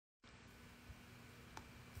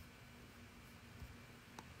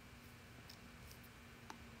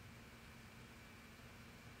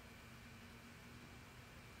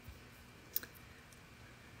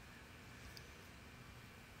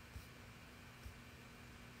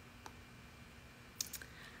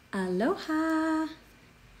Aloha!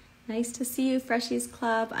 Nice to see you, Freshies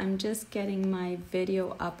Club. I'm just getting my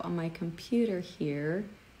video up on my computer here,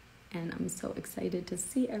 and I'm so excited to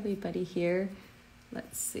see everybody here.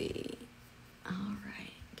 Let's see. All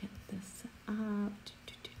right, get this up.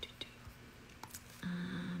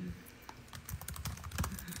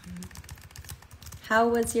 How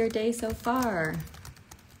was your day so far?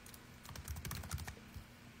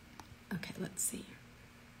 Okay, let's see.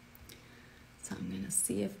 So I'm going to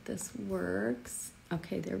see if this works.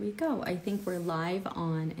 Okay, there we go. I think we're live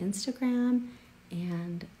on Instagram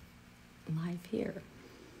and live here.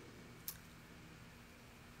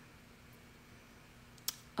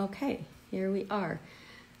 Okay, here we are.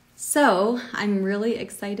 So I'm really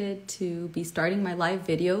excited to be starting my live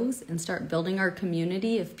videos and start building our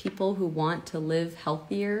community of people who want to live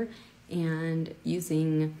healthier and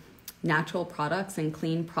using natural products and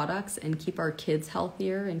clean products and keep our kids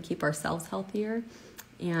healthier and keep ourselves healthier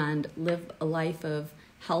and live a life of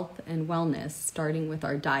health and wellness, starting with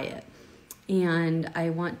our diet. And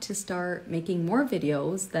I want to start making more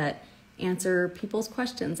videos that answer people's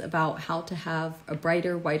questions about how to have a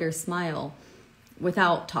brighter, whiter smile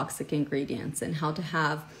without toxic ingredients, and how to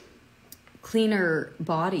have cleaner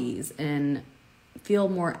bodies and feel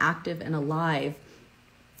more active and alive,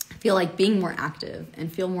 feel like being more active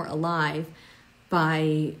and feel more alive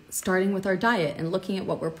by starting with our diet and looking at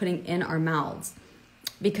what we're putting in our mouths.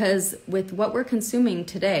 Because with what we're consuming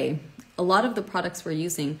today, a lot of the products we're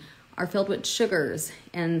using are filled with sugars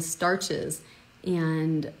and starches,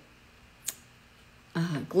 and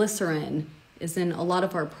glycerin is in a lot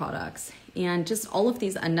of our products, and just all of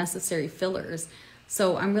these unnecessary fillers.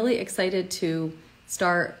 So I'm really excited to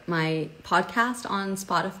start my podcast on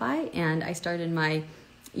Spotify, and I started my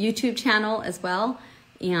YouTube channel as well.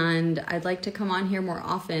 And I'd like to come on here more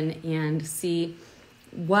often and see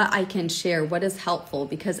what I can share, what is helpful,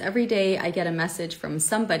 because every day I get a message from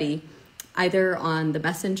somebody, either on the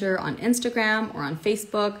Messenger, on Instagram, or on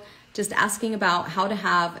Facebook, just asking about how to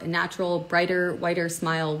have a natural, brighter, whiter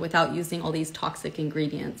smile without using all these toxic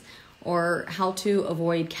ingredients, or how to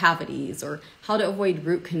avoid cavities, or how to avoid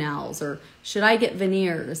root canals, or should I get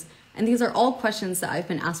veneers? And these are all questions that I've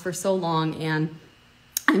been asked for so long, and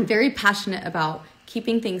I'm very passionate about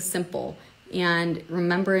keeping things simple and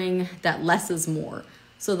remembering that less is more.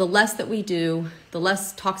 So the less that we do, the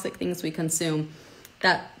less toxic things we consume,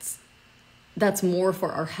 that's more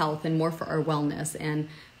for our health and more for our wellness and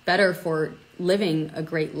better for living a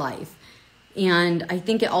great life. And I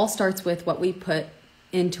think it all starts with what we put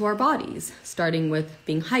into our bodies, starting with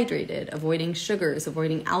being hydrated, avoiding sugars,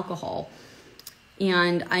 avoiding alcohol.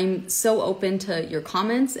 And I'm so open to your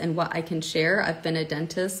comments and what I can share. I've been a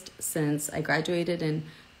dentist since I graduated in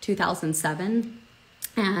 2007,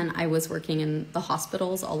 and I was working in the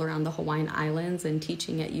hospitals all around the Hawaiian Islands and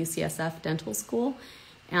teaching at UCSF Dental School.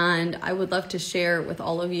 And I would love to share with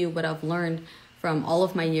all of you what I've learned from all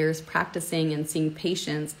of my years practicing and seeing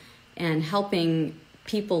patients and helping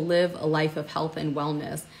people live a life of health and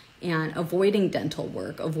wellness, and avoiding dental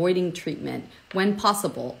work, avoiding treatment when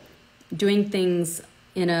possible, doing things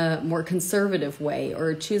in a more conservative way,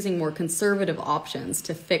 or choosing more conservative options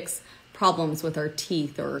to fix problems with our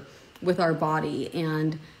teeth or with our body.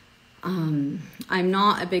 And I'm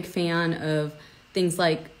not a big fan of things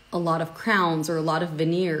like a lot of crowns or a lot of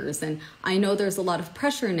veneers. And I know there's a lot of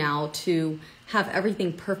pressure now to have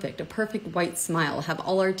everything perfect, a perfect white smile, have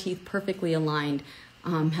all our teeth perfectly aligned,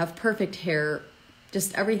 have perfect hair,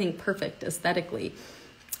 just everything perfect aesthetically.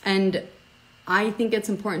 And I think it's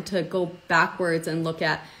important to go backwards and look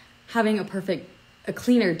at having a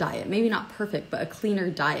cleaner diet, maybe not perfect, but a cleaner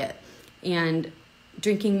diet, and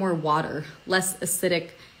drinking more water, less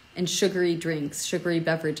acidic and sugary drinks, sugary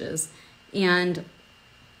beverages. And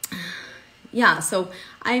yeah, so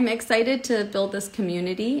I'm excited to build this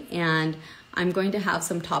community, and I'm going to have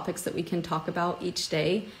some topics that we can talk about each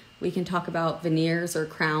day. We can talk about veneers or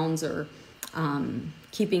crowns, or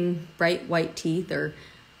keeping bright white teeth, or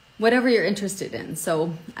whatever you're interested in.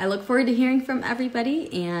 So I look forward to hearing from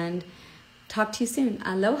everybody, and talk to you soon.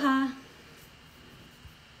 Aloha.